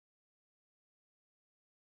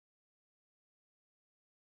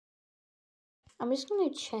I'm just gonna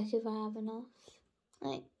check if I have enough.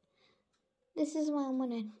 Like, this is why I'm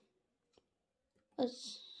winning.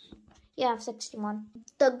 Yeah, I have 61.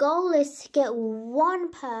 The goal is to get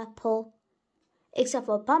 1 purple, except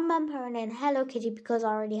for Bum Bumper and Hello Kitty, because I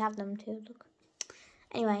already have them too. Look.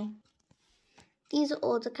 Anyway, these are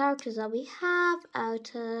all the characters that we have.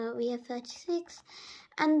 We have 36,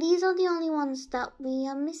 and these are the only ones that we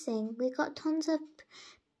are missing. We got tons of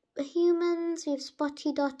humans. We have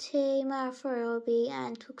Spotty Dotty, Marafarobi,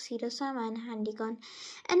 and Tuxedo Sam and Handygun,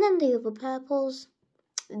 and then the other purples.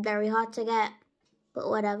 Very hard to get, but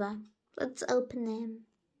whatever. Let's open them.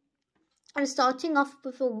 I'm starting off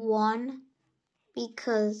with a 1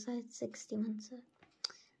 because I had 61. So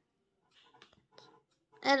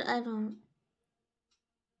I don't.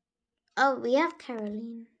 Oh, we have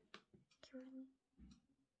Caroline.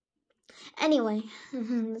 Anyway,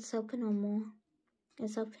 let's open one more.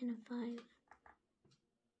 Let's open a 5.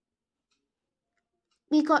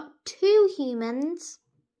 We got 2 humans.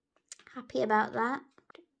 Happy about that.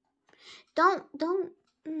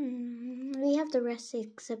 We have the rest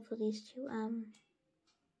except for these 2.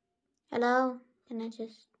 Hello? Can I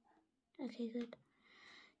just... Okay, good.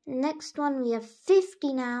 Next one, we have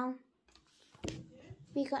 50 now.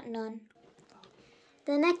 We got none.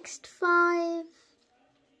 The next 5...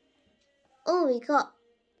 Oh, we got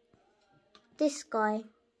this guy.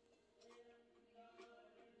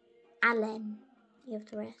 Alan. You have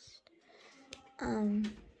the rest.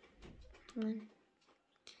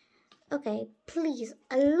 Okay, please,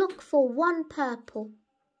 I look for 1 purple.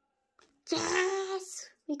 Yes!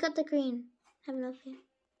 We got the green. Have no fear.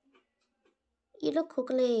 You look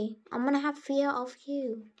ugly. I'm gonna have fear of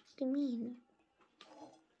you. What do you mean?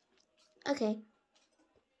 Okay.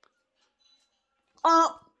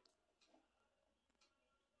 Oh!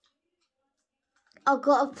 I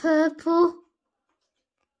got a purple.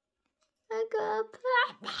 I got a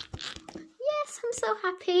purple. Yes, I'm so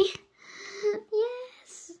happy.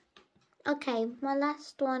 Yes. Okay, my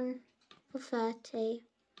last one for 30.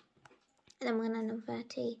 And then we're gonna know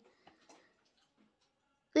 30.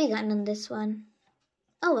 We got none this one.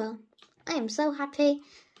 Oh well. I am so happy.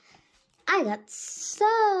 I got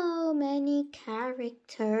so many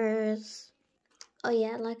characters. Oh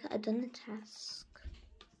yeah, like I done the task.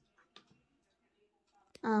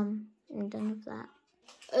 I'm done with that.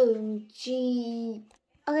 OMG.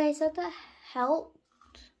 Okay, so that helped.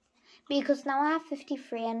 Because now I have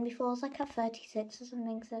 53 and before I was like at 36 or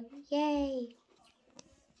something, so yay.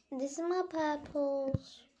 This is my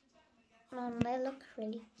purples. They look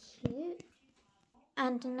really cute.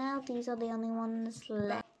 And now these are the only ones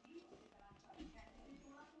left.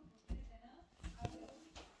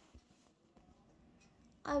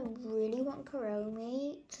 I really want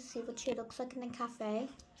Kuromi to see what she looks like in a cafe.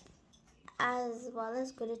 As well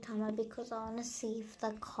as Gudetama, because I want to see if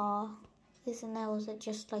the car is in there, or is it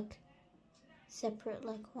just like separate,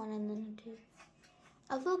 like 1 and then a 2.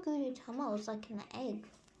 I thought Gudetama was like an egg,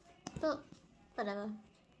 but whatever.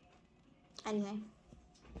 Anyway,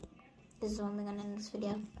 this is when we're gonna end this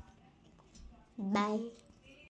video. Bye.